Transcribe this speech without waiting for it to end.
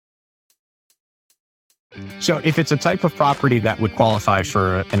So if it's a type of property that would qualify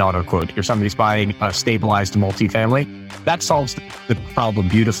for an auto quote, or somebody's buying a stabilized multifamily, that solves the problem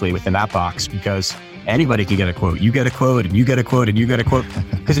beautifully within that box, because anybody can get a quote. You get a quote and you get a quote and you get a quote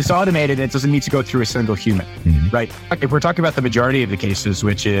because it's automated. It doesn't need to go through a single human, right? If we're talking about the majority of the cases,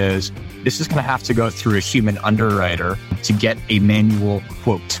 which is this is going to have to go through a human underwriter to get a manual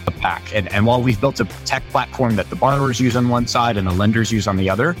quote back. And while we've built a tech platform that the borrowers use on one side and the lenders use on the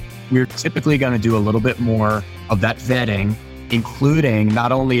other, we're typically going to do a little bit more of that vetting, including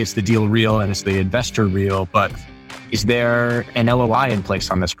not only is the deal real and is the investor real, but is there an LOI in place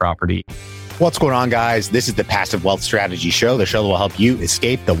on this property? What's going on, guys? This is the Passive Wealth Strategy Show, the show that will help you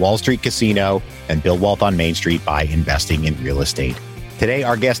escape the Wall Street casino and build wealth on Main Street by investing in real estate. Today,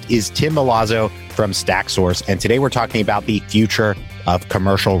 our guest is Tim Milazzo from StackSource, and today we're talking about the future of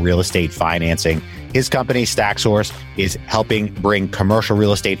commercial real estate financing. His company, StackSource, is helping bring commercial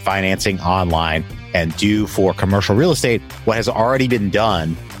real estate financing online and do for commercial real estate what has already been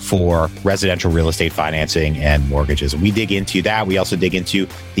done for residential real estate financing and mortgages. And we dig into that. We also dig into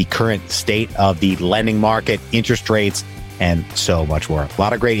the current state of the lending market, interest rates, and so much more. A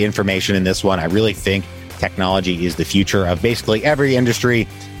lot of great information in this one. I really think technology is the future of basically every industry,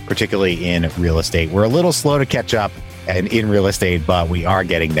 particularly in real estate. We're a little slow to catch up and in real estate, but we are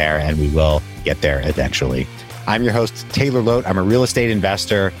getting there and we will get there eventually. I'm your host, Taylor Loht. I'm a real estate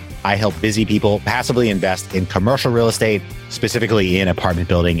investor. I help busy people passively invest in commercial real estate, specifically in apartment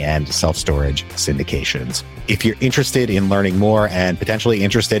building and self-storage syndications. If you're interested in learning more and potentially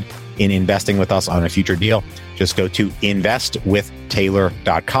interested in investing with us on a future deal, just go to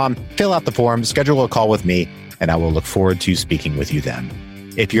investwithtaylor.com, fill out the form, schedule a call with me, and I will look forward to speaking with you then.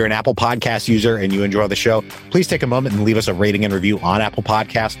 If you're an Apple Podcast user and you enjoy the show, please take a moment and leave us a rating and review on Apple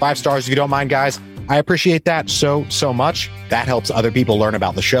Podcasts. 5 stars if you don't mind, guys. I appreciate that so much. That helps other people learn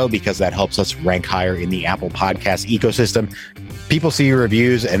about the show because that helps us rank higher in the Apple Podcast ecosystem. People see your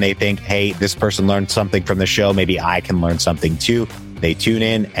reviews and they think, hey, this person learned something from the show. Maybe I can learn something too. They tune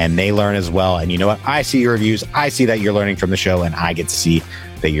in and they learn as well. And you know what? I see your reviews. I see that you're learning from the show and I get to see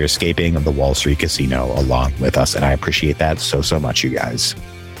that you're escaping the Wall Street casino along with us. And I appreciate that so much, you guys.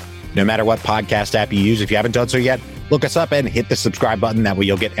 No matter what podcast app you use, if you haven't done so yet, look us up and hit the subscribe button. That way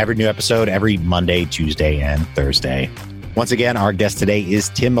you'll get every new episode every Monday, Tuesday, and Thursday. Once again, our guest today is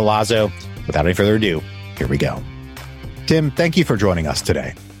Tim Milazzo. Without any further ado, here we go. Tim, thank you for joining us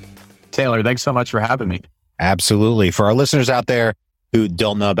today. Taylor, thanks so much for having me. Absolutely. For our listeners out there who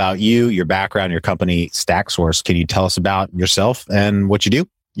don't know about you, your background, your company, StackSource, can you tell us about yourself and what you do?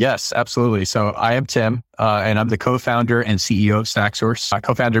 Yes, absolutely. So I am Tim, and I'm the co-founder and CEO of StackSource.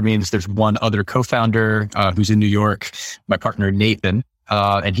 Co-founder means there's one other co-founder who's in New York, my partner, Nathan,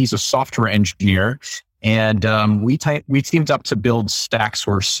 and he's a software engineer. And we teamed up to build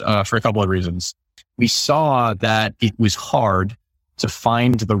StackSource for a couple of reasons. We saw that it was hard to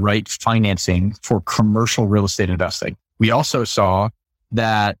find the right financing for commercial real estate investing. We also saw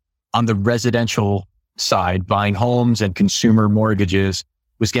that on the residential side, buying homes and consumer mortgages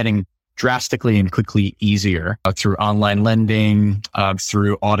was getting drastically and quickly easier through online lending,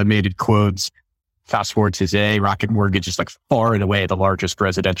 through automated quotes. Fast forward to today, Rocket Mortgage is like far and away the largest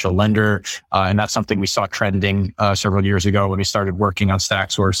residential lender. And that's something we saw trending several years ago when we started working on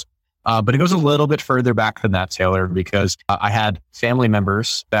StackSource. But it goes a little bit further back than that, Taylor, because I had family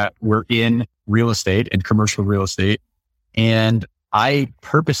members that were in real estate and commercial real estate. And I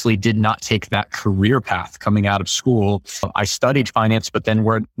purposely did not take that career path coming out of school. I studied finance, but then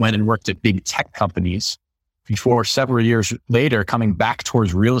went and worked at big tech companies before several years later coming back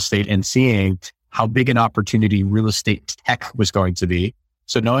towards real estate and seeing how big an opportunity real estate tech was going to be.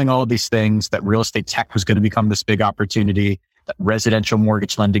 So knowing all of these things, that real estate tech was going to become this big opportunity, that residential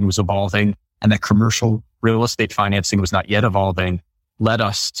mortgage lending was evolving, and that commercial real estate financing was not yet evolving, led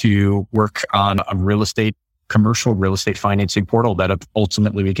us to work on a commercial real estate financing portal that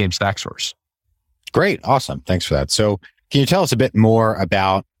ultimately became StackSource. Great. Awesome. Thanks for that. So can you tell us a bit more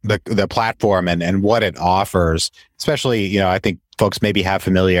about the platform and what it offers? Especially, I think folks maybe have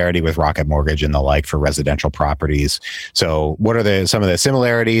familiarity with Rocket Mortgage and the like for residential properties. So what are some of the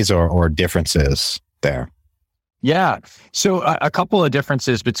similarities or differences there? Yeah. So a couple of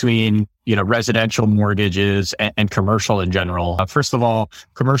differences between, residential mortgages and commercial in general. First of all,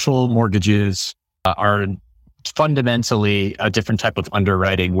 commercial mortgages are fundamentally a different type of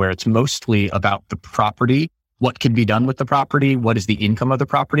underwriting where it's mostly about the property, what can be done with the property, what is the income of the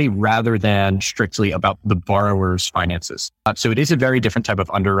property, rather than strictly about the borrower's finances. So it is a very different type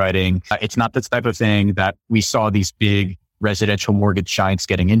of underwriting. It's not this type of thing that we saw these big residential mortgage giants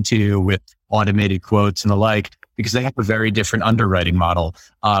getting into with automated quotes and the like, because they have a very different underwriting model,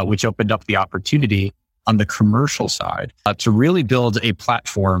 which opened up the opportunity on the commercial side to really build a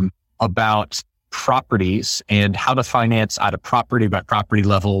platform about properties and how to finance at a property by property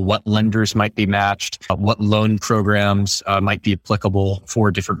level, what lenders might be matched, what loan programs might be applicable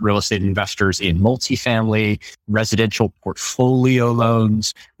for different real estate investors in multifamily, residential portfolio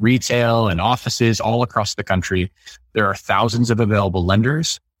loans, retail and offices all across the country. There are thousands of available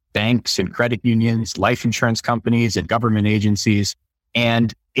lenders, banks and credit unions, life insurance companies and government agencies.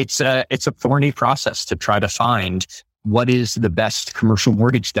 And it's a thorny process to try to find what is the best commercial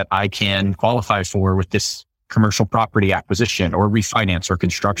mortgage that I can qualify for with this commercial property acquisition or refinance or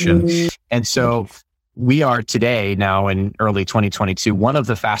construction. And so we are today, now in early 2022, one of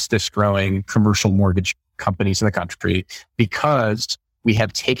the fastest growing commercial mortgage companies in the country because we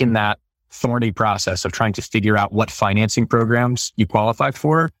have taken that thorny process of trying to figure out what financing programs you qualify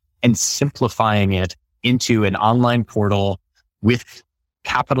for and simplifying it into an online portal with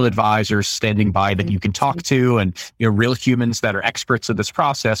capital advisors standing by that you can talk to and real humans that are experts of this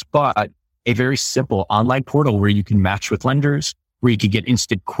process, but a very simple online portal where you can match with lenders, where you can get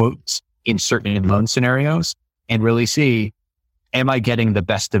instant quotes in certain loan scenarios and really see, am I getting the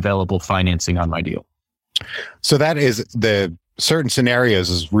best available financing on my deal? So that is the certain scenarios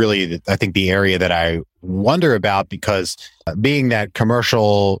is really, I think, the area that I wonder about, because being that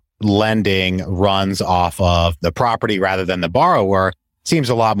commercial lending runs off of the property rather than the borrower, seems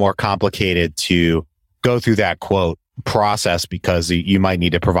a lot more complicated to go through that quote process because you might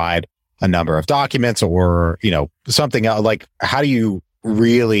need to provide a number of documents or, something else. Like, how do you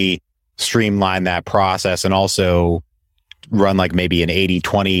really streamline that process and also run like maybe an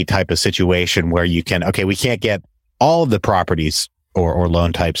 80-20 type of situation where you can, okay, we can't get all of the properties or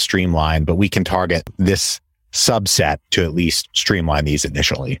loan types streamlined, but we can target this subset to at least streamline these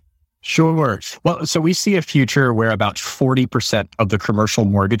initially? Sure. Well, so we see a future where about 40% of the commercial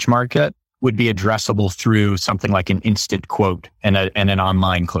mortgage market would be addressable through something like an instant quote and an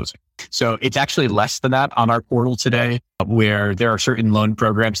online closing. So it's actually less than that on our portal today, where there are certain loan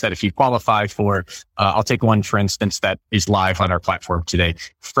programs that if you qualify for, I'll take one, for instance, that is live on our platform today,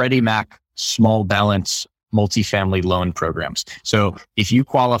 Freddie Mac small balance multifamily loan programs. So if you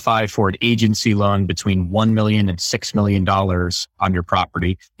qualify for an agency loan between $1 million and $6 million on your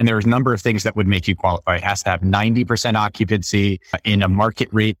property, and there's a number of things that would make you qualify. It has to have 90% occupancy in a market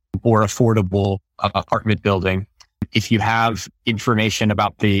rate or affordable apartment building. If you have information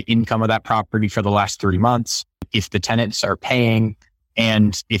about the income of that property for the last 3 months, if the tenants are paying,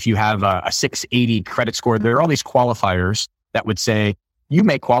 and if you have a 680 credit score, there are all these qualifiers that would say, you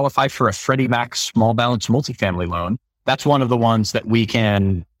may qualify for a Freddie Mac small balance multifamily loan. That's one of the ones that we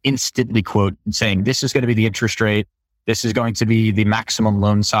can instantly quote saying, this is going to be the interest rate. This is going to be the maximum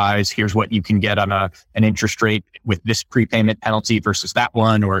loan size. Here's what you can get on an interest rate with this prepayment penalty versus that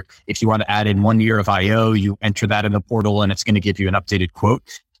one. Or if you want to add in 1 year of IO, you enter that in the portal and it's going to give you an updated quote.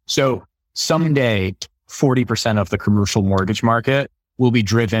 So someday, 40% of the commercial mortgage market will be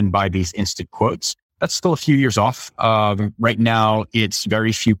driven by these instant quotes. That's still a few years off. Right now, it's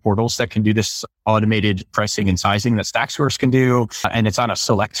very few portals that can do this automated pricing and sizing that StackSource can do. And it's on a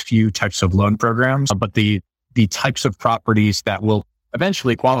select few types of loan programs. But the types of properties that will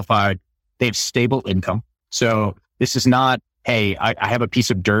eventually qualify, they have stable income. So this is not, hey, I have a piece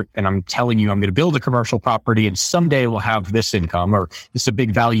of dirt and I'm telling you I'm going to build a commercial property and someday we'll have this income, or this is a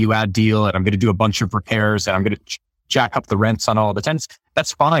big value add deal and I'm going to do a bunch of repairs and I'm going to jack up the rents on all the tenants.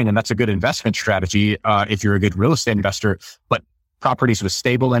 That's fine. And that's a good investment strategy if you're a good real estate investor. But properties with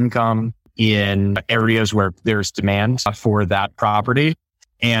stable income in areas where there's demand for that property,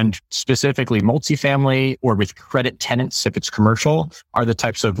 and specifically multifamily or with credit tenants, if it's commercial, are the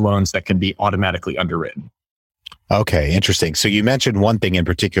types of loans that can be automatically underwritten. Okay, interesting. So you mentioned one thing in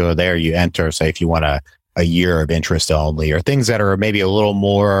particular there. You enter, say, if you want a year of interest only, or things that are maybe a little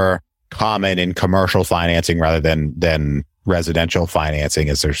more common in commercial financing rather than residential financing,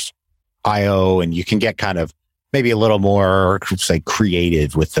 is there's IO, and you can get kind of maybe a little more, say,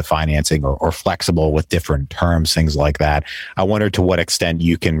 creative with the financing or flexible with different terms, things like that. I wonder to what extent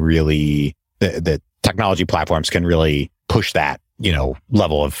you can really, the technology platforms can really push that,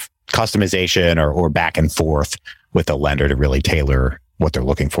 level of customization or back and forth with the lender to really tailor what they're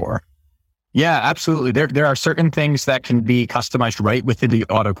looking for. Yeah, absolutely. There are certain things that can be customized right within the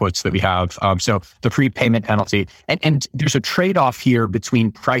auto quotes that we have. So the prepayment penalty, and there's a trade-off here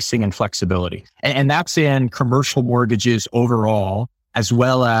between pricing and flexibility. And that's in commercial mortgages overall, as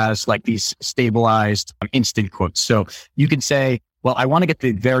well as like these stabilized instant quotes. So you can say, well, I want to get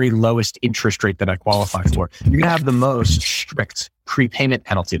the very lowest interest rate that I qualify for. You're going to have the most strict prepayment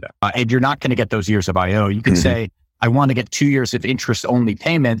penalty there. And you're not going to get those years of IO. You can say, I want to get 2 years of interest only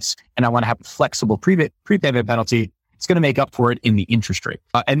payments and I want to have a flexible prepayment penalty, it's going to make up for it in the interest rate.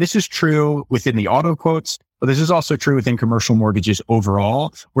 And this is true within the auto quotes, but this is also true within commercial mortgages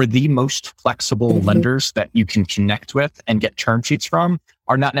overall, where the most flexible lenders that you can connect with and get term sheets from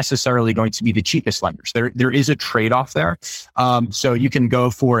are not necessarily going to be the cheapest lenders. There is a trade-off there. So you can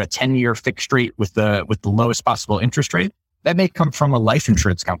go for a 10-year fixed rate with the lowest possible interest rate. That may come from a life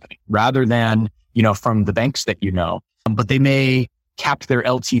insurance company rather than, from the banks that but they may cap their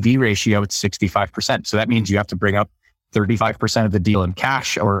LTV ratio at 65%. So that means you have to bring up 35% of the deal in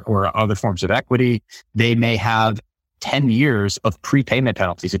cash or other forms of equity. They may have 10 years of prepayment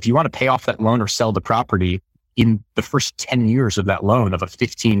penalties. If you want to pay off that loan or sell the property in the first 10 years of that loan, of a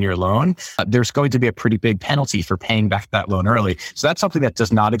 15-year loan, there's going to be a pretty big penalty for paying back that loan early. So that's something that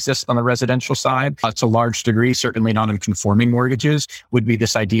does not exist on the residential side. To a large degree, certainly not in conforming mortgages, would be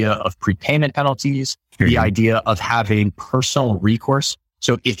this idea of prepayment penalties, the idea of having personal recourse.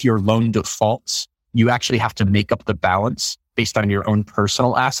 So if your loan defaults, you actually have to make up the balance based on your own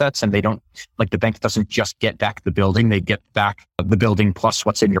personal assets. And they don't, the bank doesn't just get back the building, they get back the building plus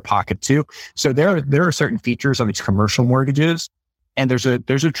what's in your pocket too. So there are certain features on these commercial mortgages. And there's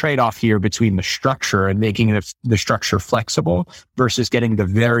a trade-off here between the structure and making the structure flexible versus getting the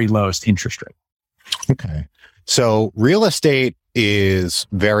very lowest interest rate. Okay. So real estate is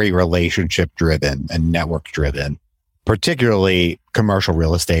very relationship driven and network driven. Particularly commercial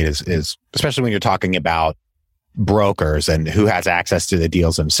real estate is especially when you're talking about brokers and who has access to the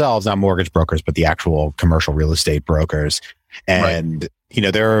deals themselves, not mortgage brokers, but the actual commercial real estate brokers. And,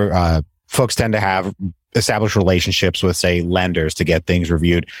 folks tend to have established relationships with, say, lenders to get things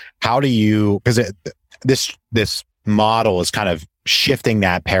reviewed. How do you, because this model is kind of shifting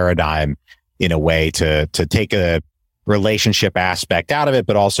that paradigm in a way to take a relationship aspect out of it,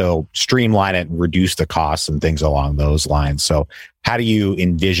 but also streamline it and reduce the costs and things along those lines. So how do you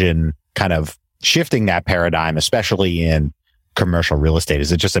envision kind of shifting that paradigm, especially in commercial real estate?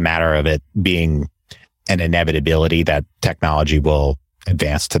 Is it just a matter of it being an inevitability that technology will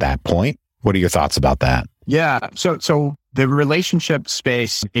advance to that point? What are your thoughts about that? Yeah. So the relationship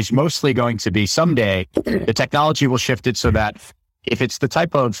space is mostly going to be someday the technology will shift it so that if it's the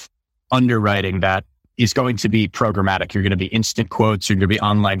type of underwriting that is going to be programmatic, you're going to be instant quotes, you're going to be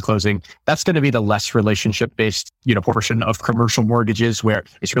online closing. That's going to be the less relationship-based, portion of commercial mortgages where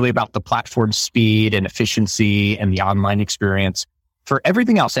it's really about the platform speed and efficiency and the online experience. For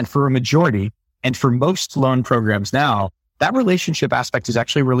everything else, and for a majority, and for most loan programs now, that relationship aspect is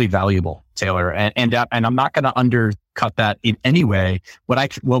actually really valuable, Taylor. And I'm not going to undercut that in any way. What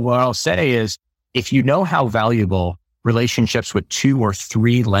I'll say is, if you know how valuable relationships with 2 or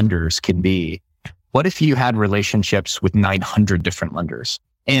 3 lenders can be, what if you had relationships with 900 different lenders?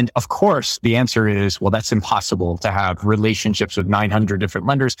 And of course, the answer is, well, that's impossible to have relationships with 900 different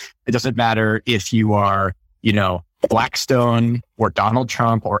lenders. It doesn't matter if you are, Blackstone or Donald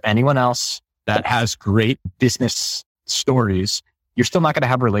Trump or anyone else that has great business stories. You're still not going to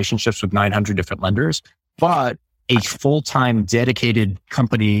have relationships with 900 different lenders, but a full-time dedicated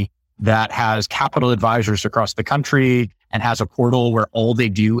company that has capital advisors across the country and has a portal where all they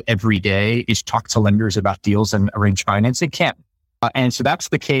do every day is talk to lenders about deals and arrange financing can. And so that's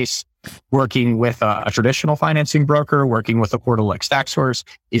the case working with a traditional financing broker, working with a portal like StackSource,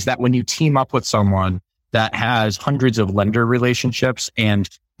 is that when you team up with someone that has hundreds of lender relationships and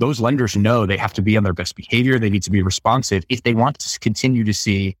those lenders know they have to be on their best behavior, they need to be responsive if they want to continue to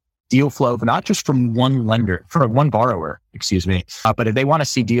see deal flow, not just from one borrower, but if they want to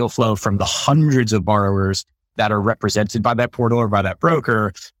see deal flow from the hundreds of borrowers that are represented by that portal or by that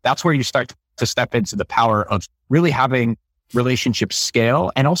broker, that's where you start to step into the power of really having relationship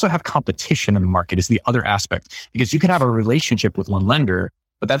scale and also have competition in the market is the other aspect. Because you can have a relationship with one lender,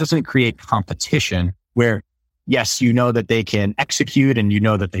 but that doesn't create competition where, yes, that they can execute and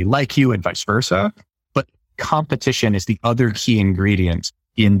that they like you and vice versa. But competition is the other key ingredient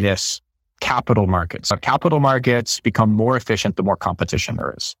in this capital market. So capital markets become more efficient the more competition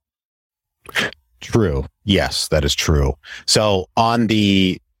there is. True. Yes, that is true. So on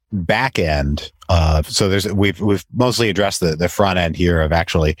the back end, we've mostly addressed the front end here of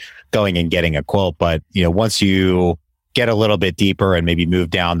actually going and getting a quote. But once you get a little bit deeper and maybe move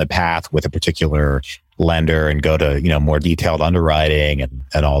down the path with a particular lender and go to more detailed underwriting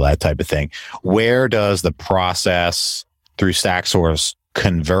and all that type of thing, where does the process through StackSource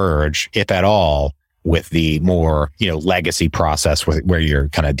converge, if at all, with the more legacy process where you're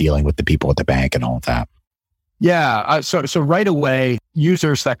kind of dealing with the people at the bank and all of that? Yeah. So right away,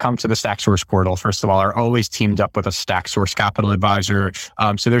 users that come to the StackSource portal, first of all, are always teamed up with a StackSource capital advisor.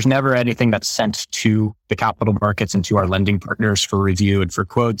 So there's never anything that's sent to the capital markets and to our lending partners for review and for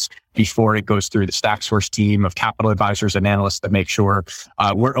quotes before it goes through the StackSource team of capital advisors and analysts that make sure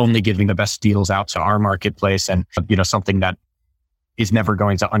we're only giving the best deals out to our marketplace, and something that is never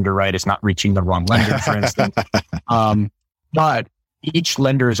going to underwrite is not reaching the wrong lender, for instance. But each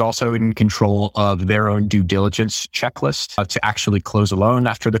lender is also in control of their own due diligence checklist to actually close a loan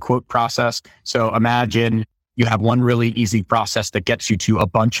after the quote process. So imagine you have one really easy process that gets you to a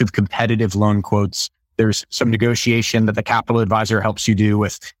bunch of competitive loan quotes. There's some negotiation that the capital advisor helps you do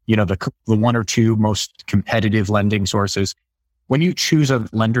with, the one or two most competitive lending sources. When you choose a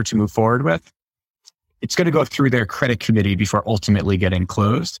lender to move forward with, it's going to go through their credit committee before ultimately getting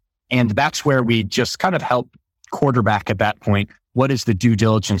closed. And that's where we just kind of help quarterback at that point. What is the due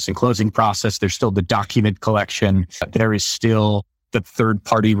diligence and closing process? There's still the document collection. There is still the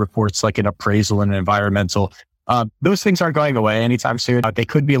third-party reports like an appraisal and an environmental. Those things aren't going away anytime soon. They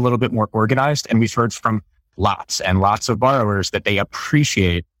could be a little bit more organized. And we've heard from lots and lots of borrowers that they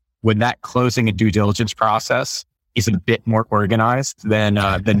appreciate when that closing and due diligence process is a bit more organized than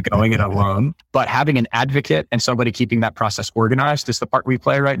going it alone. But having an advocate and somebody keeping that process organized is the part we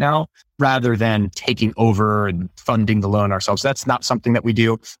play right now, rather than taking over and funding the loan ourselves. That's not something that we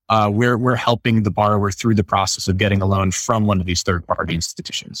do. We're helping the borrower through the process of getting a loan from one of these third-party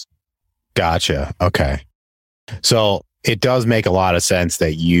institutions. Gotcha. Okay. So it does make a lot of sense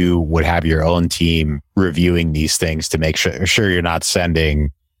that you would have your own team reviewing these things to make sure you're not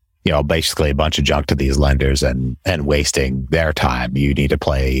sending basically a bunch of junk to these lenders and wasting their time. You need to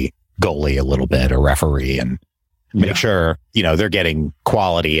play goalie a little bit or referee and make sure, they're getting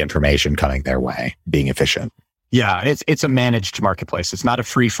quality information coming their way, being efficient. Yeah, it's a managed marketplace. It's not a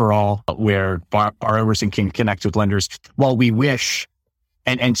free for all where borrowers can connect with lenders. While we wish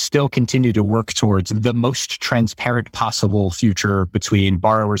and still continue to work towards the most transparent possible future between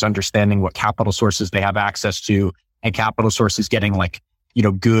borrowers understanding what capital sources they have access to and capital sources getting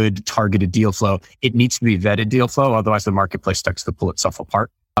good targeted deal flow. It needs to be vetted deal flow. Otherwise the marketplace starts to pull itself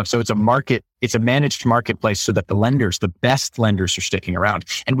apart. So it's a managed marketplace so that the best lenders are sticking around.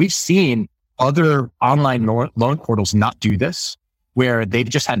 And we've seen other online loan portals not do this, where they've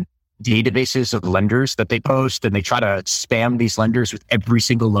just had databases of lenders that they post and they try to spam these lenders with every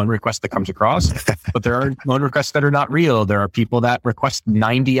single loan request that comes across. But there are loan requests that are not real. There are people that request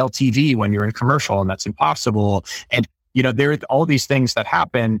 90 LTV when you're in commercial, and that's impossible. And there are all these things that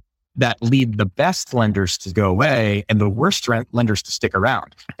happen that lead the best lenders to go away and the worst lenders to stick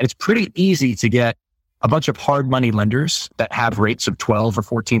around. And it's pretty easy to get a bunch of hard money lenders that have rates of 12 or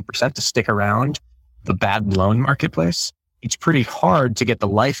 14% to stick around the bad loan marketplace. It's pretty hard to get the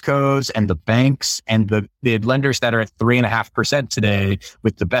life codes and the banks and the lenders that are at 3.5% today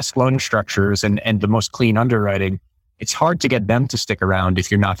with the best loan structures and the most clean underwriting. It's hard to get them to stick around if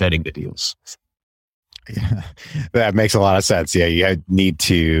you're not vetting the deals. Yeah, that makes a lot of sense. Yeah, you need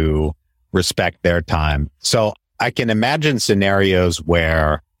to respect their time. So I can imagine scenarios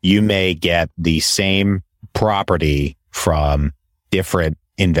where you may get the same property from different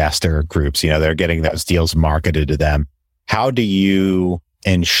investor groups. They're getting those deals marketed to them. How do you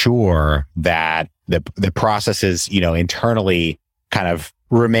ensure that the processes, internally kind of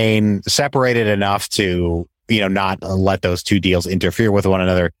remain separated enough to, not let those two deals interfere with one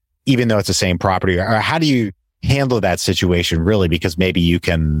another, even though it's the same property? Or how do you handle that situation really? Because maybe you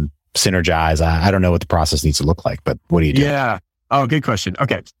can synergize. I don't know what the process needs to look like, but what do you do? Yeah. Oh, good question.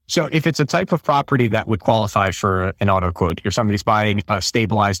 Okay. So if it's a type of property that would qualify for an auto quote, or somebody's buying a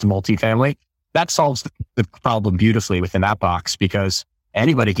stabilized multifamily, that solves the problem beautifully within that box, because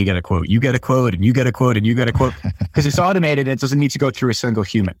anybody can get a quote. You get a quote and you get a quote and you get a quote because it's automated. It doesn't need to go through a single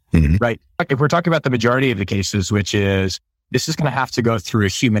human, right? If we're talking about the majority of the cases, which is this is going to have to go through a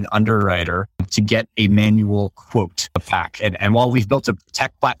human underwriter to get a manual quote back. And while we've built a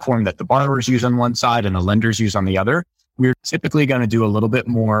tech platform that the borrowers use on one side and the lenders use on the other, we're typically going to do a little bit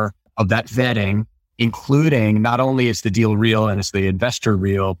more of that vetting, including not only is the deal real and is the investor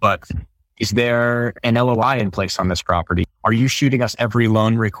real, but is there an LOI in place on this property? Are you shooting us every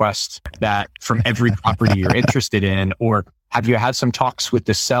loan request that from every property you're interested in? Or have you had some talks with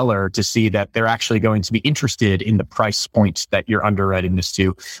the seller to see that they're actually going to be interested in the price point that you're underwriting this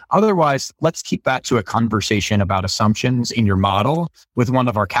to? Otherwise, let's keep that to a conversation about assumptions in your model with one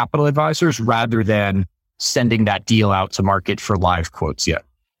of our capital advisors rather than sending that deal out to market for live quotes yet.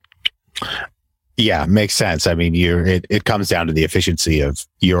 Yeah, makes sense. I mean, it comes down to the efficiency of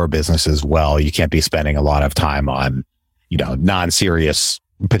your business as well. You can't be spending a lot of time on, non-serious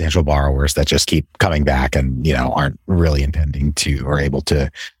potential borrowers that just keep coming back and, aren't really intending to or able to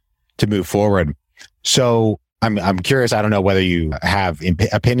move forward. So I'm curious, I don't know whether you have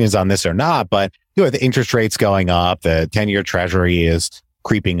opinions on this or not, but with the interest rates going up, the 10-year treasury is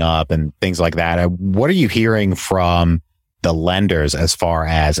creeping up and things like that. What are you hearing from the lenders as far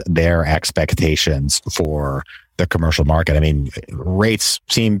as their expectations for the commercial market? I mean, rates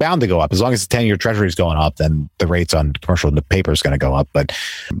seem bound to go up. As long as the 10-year treasury is going up, then the rates on commercial paper is going to go up. But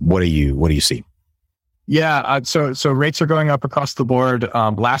what do you see? Yeah, so rates are going up across the board.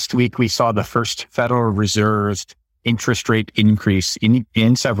 Last week, we saw the first Federal Reserve interest rate increase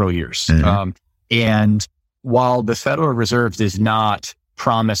in several years. Mm-hmm. And while the Federal Reserve does not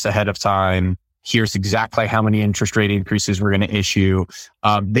promise ahead of time, here's exactly how many interest rate increases we're going to issue,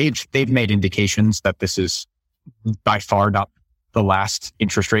 they've made indications that this is by far not the last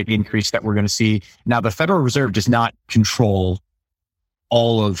interest rate increase that we're going to see. Now, the Federal Reserve does not control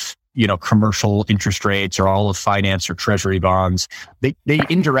all of commercial interest rates or all of finance or treasury bonds. They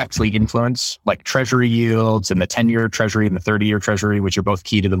indirectly influence like treasury yields and the 10-year treasury and the 30-year treasury, which are both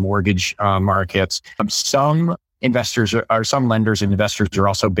key to the mortgage markets. Some investors or some lenders and investors are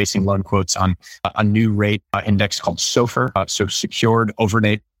also basing loan quotes on a new rate index called SOFR, so secured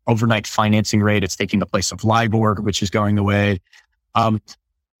overnight financing rate. It's taking the place of LIBOR, which is going away.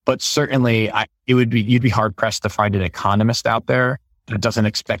 But certainly you'd be hard pressed to find an economist out there that doesn't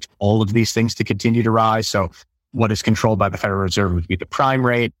expect all of these things to continue to rise. So what is controlled by the Federal Reserve would be the prime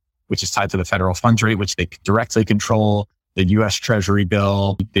rate, which is tied to the federal funds rate, which they directly control, the U.S. Treasury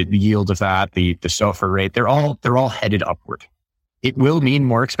bill, the yield of that, the SOFR rate. They're all headed upward. It will mean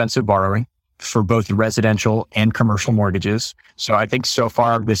more expensive borrowing for both residential and commercial mortgages. So I think so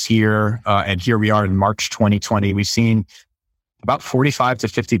far this year, and here we are in March 2020, we've seen about 45 to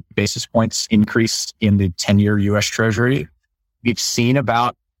 50 basis points increase in the 10-year U.S. Treasury. We've seen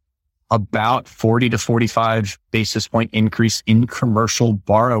about 40 to 45 basis point increase in commercial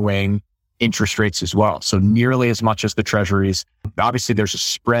borrowing interest rates as well. So nearly as much as the treasuries. Obviously, there's a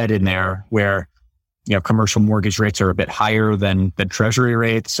spread in there where commercial mortgage rates are a bit higher than treasury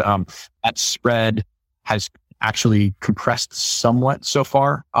rates. That spread has actually compressed somewhat so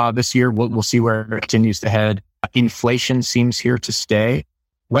far this year. We'll see where it continues to head. Inflation seems here to stay.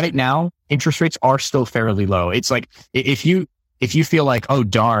 Right now, interest rates are still fairly low. It's like if you feel like, oh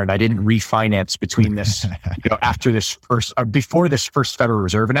darn, I didn't refinance between this, after this first or before this first Federal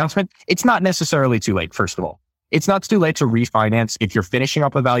Reserve announcement, it's not necessarily too late. First of all, it's not too late to refinance if you're finishing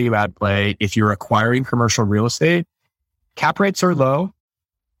up a value add play, if you're acquiring commercial real estate. Cap rates are low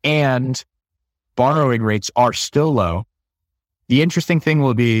and borrowing rates are still low. The interesting thing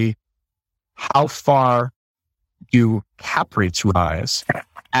will be how far do cap rates rise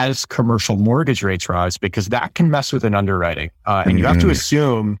as commercial mortgage rates rise, because that can mess with an underwriting. And you have to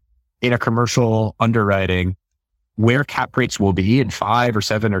assume in a commercial underwriting where cap rates will be in 5 or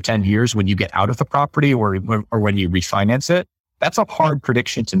 7 or 10 years when you get out of the property or when you refinance it. That's a hard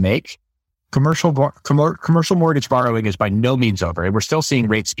prediction to make. Commercial mortgage borrowing is by no means over. And we're still seeing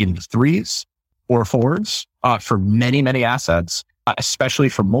rates in the 3s or 4s for many, many assets, especially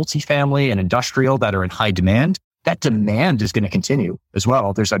for multifamily and industrial that are in high demand. That demand is going to continue as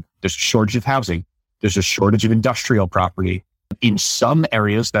well. There's a shortage of housing. There's a shortage of industrial property in some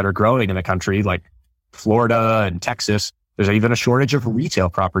areas that are growing in the country, like Florida and Texas. There's even a shortage of retail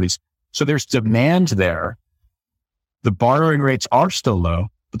properties. So there's demand there. The borrowing rates are still low,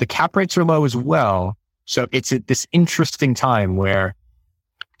 but the cap rates are low as well. So it's at this interesting time where,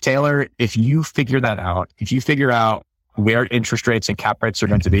 Taylor, if you figure that out, if you figure out where interest rates and cap rates are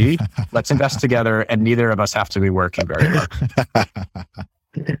going to be, let's invest together and neither of us have to be working very hard.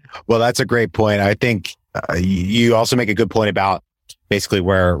 Well, that's a great point. I think you also make a good point about basically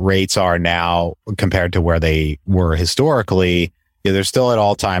where rates are now compared to where they were historically. They're still at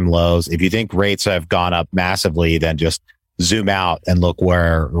all-time lows. If you think rates have gone up massively, then just zoom out and look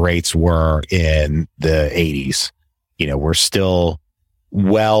where rates were in the 80s. We're still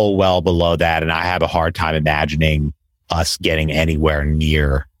well below that. And I have a hard time imagining us getting anywhere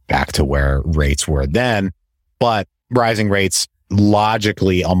near back to where rates were then. But rising rates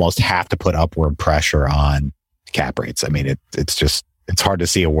logically almost have to put upward pressure on cap rates. I mean, it's hard to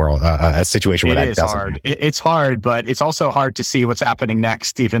see a situation where that doesn't. Hard. It's hard, but it's also hard to see what's happening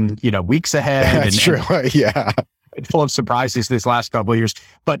next, even, weeks ahead. That's true. Yeah. Full of surprises this last couple of years.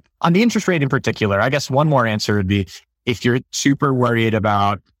 But on the interest rate in particular, I guess one more answer would be, if you're super worried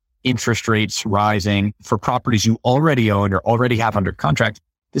about interest rates rising for properties you already own or already have under contract,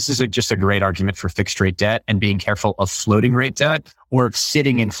 this is just a great argument for fixed rate debt and being careful of floating rate debt or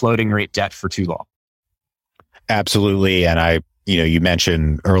sitting in floating rate debt for too long. Absolutely. And I You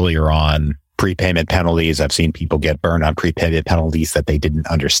mentioned earlier on prepayment penalties. I've seen people get burned on prepayment penalties that they didn't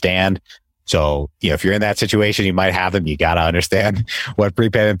understand. So, if you're in that situation, you might have them. You got to understand what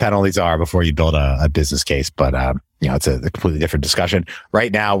prepayment penalties are before you build a business case. But, it's a completely different discussion.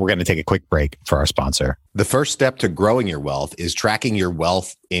 Right now, we're going to take a quick break for our sponsor. The first step to growing your wealth is tracking your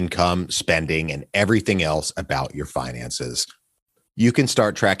wealth, income, spending, and everything else about your finances. You can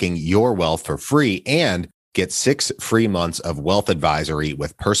start tracking your wealth for free and get 6 free months of wealth advisory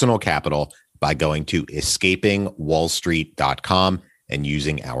with Personal Capital by going to escapingwallstreet.com and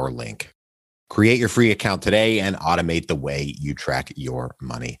using our link. Create your free account today and automate the way you track your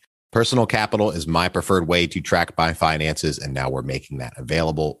money. Personal Capital is my preferred way to track my finances, and now we're making that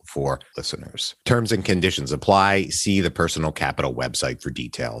available for listeners. Terms and conditions apply. See the Personal Capital website for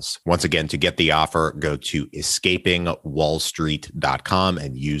details. Once again, to get the offer, go to escapingwallstreet.com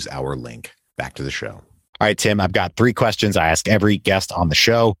and use our link. Back to the show. All right, Tim, I've got 3 questions I ask every guest on the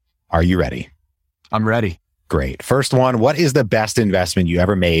show. Are you ready? I'm ready. Great. First one, what is the best investment you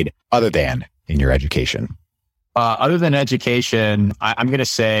ever made other than in your education? Other than education, I'm going to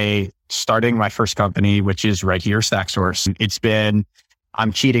say starting my first company, which is right here, StackSource.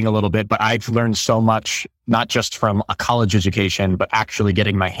 I'm cheating a little bit, but I've learned so much, not just from a college education, but actually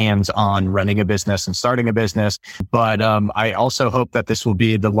getting my hands on running a business and starting a business. But I also hope that this will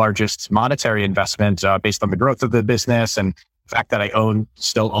be the largest monetary investment based on the growth of the business and the fact that I own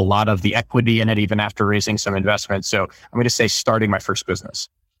still a lot of the equity in it, even after raising some investment. So I'm going to say starting my first business.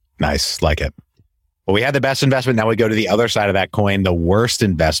 Nice. Like it. Well, we had the best investment. Now we go to the other side of that coin, the worst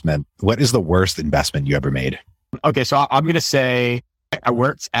investment. What is the worst investment you ever made? Okay. So I'm going to say I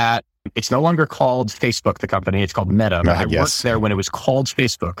worked at, it's no longer called Facebook, the company. It's called Meta. But I worked there when it was called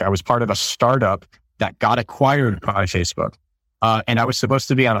Facebook. I was part of a startup that got acquired by Facebook. And I was supposed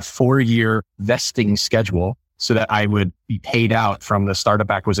to be on a 4-year vesting schedule so that I would be paid out from the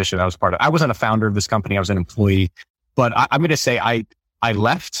startup acquisition I was part of. I wasn't a founder of this company. I was an employee. But I'm going to say I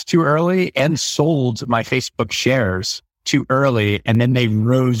left too early and sold my Facebook shares too early. And then they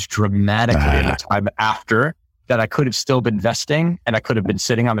rose dramatically in the time after that. I could have still been vesting and I could have been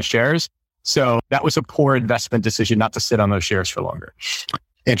sitting on the shares. So that was a poor investment decision not to sit on those shares for longer.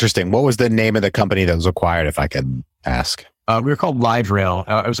 Interesting. What was the name of the company that was acquired, if I could ask? We were called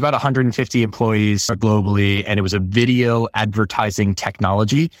LiveRail. It was about 150 employees globally, and it was a video advertising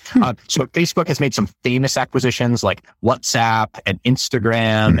technology. So Facebook has made some famous acquisitions like WhatsApp and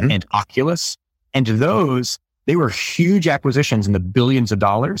Instagram and Oculus. And they were huge acquisitions in the billions of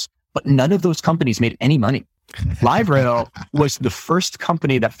dollars, but none of those companies made any money. LiveRail was the first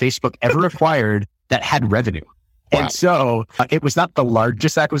company that Facebook ever acquired that had revenue. Wow. And so it was not the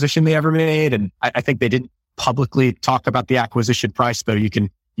largest acquisition they ever made. And I think they didn't publicly talk about the acquisition price, though you could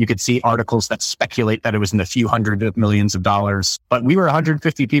see articles that speculate that it was in a few hundred of millions of dollars. But we were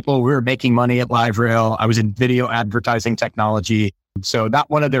 150 people. We were making money at LiveRail. I was in video advertising technology. So not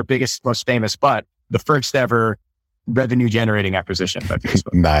one of their biggest, most famous, but the first ever revenue generating acquisition by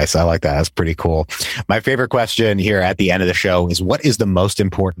Facebook. Nice. I like that. That's pretty cool. My favorite question here at the end of the show is, what is the most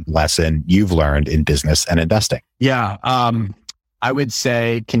important lesson you've learned in business and investing? Yeah. I would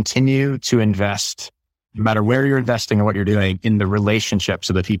say continue to invest, no matter where you're investing and what you're doing, in the relationships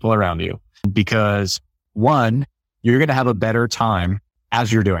of the people around you. Because 1, you're going to have a better time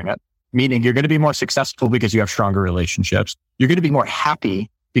as you're doing it, meaning you're going to be more successful because you have stronger relationships. You're going to be more happy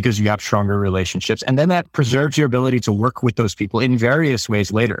because you have stronger relationships. And then that preserves your ability to work with those people in various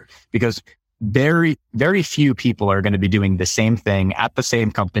ways later, because very, very few people are going to be doing the same thing at the same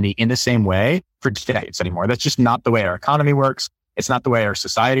company in the same way for decades anymore. That's just not the way our economy works. It's not the way our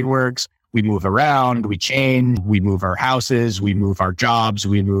society works. We move around, we change, we move our houses, we move our jobs,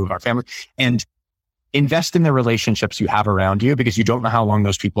 we move our family, and invest in the relationships you have around you, because you don't know how long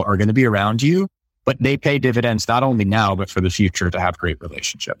those people are going to be around you, but they pay dividends not only now, but for the future to have great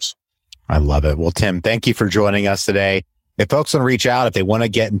relationships. I love it. Well, Tim, thank you for joining us today. If folks want to reach out, if they want to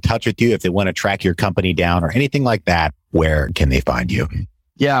get in touch with you, if they want to track your company down or anything like that, where can they find you?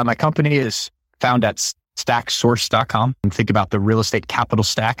 Yeah, my company is found at StackSource.com. And think about the real estate capital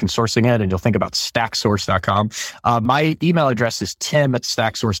stack and sourcing it, and you'll think about StackSource.com. My email address is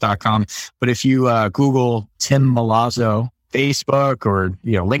tim@StackSource.com. But if you Google Tim Milazzo, Facebook or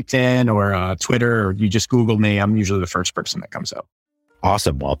LinkedIn or Twitter, or you just Google me, I'm usually the first person that comes up.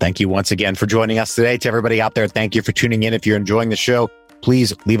 Awesome. Well, thank you once again for joining us today. To everybody out there, thank you for tuning in. If you're enjoying the show,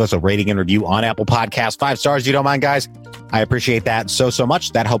 please leave us a rating and review on Apple Podcasts. 5 stars, if you don't mind, guys. I appreciate that so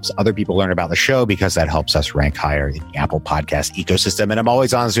much. That helps other people learn about the show, because that helps us rank higher in the Apple Podcast ecosystem. And I'm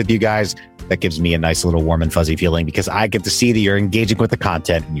always honest with you guys. That gives me a nice little warm and fuzzy feeling, because I get to see that you're engaging with the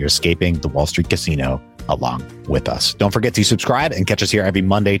content and you're escaping the Wall Street casino along with us. Don't forget to subscribe and catch us here every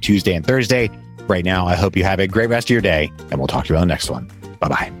Monday, Tuesday, and Thursday. Right now, I hope you have a great rest of your day, and we'll talk to you on the next one.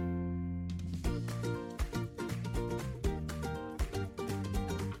 Bye-bye.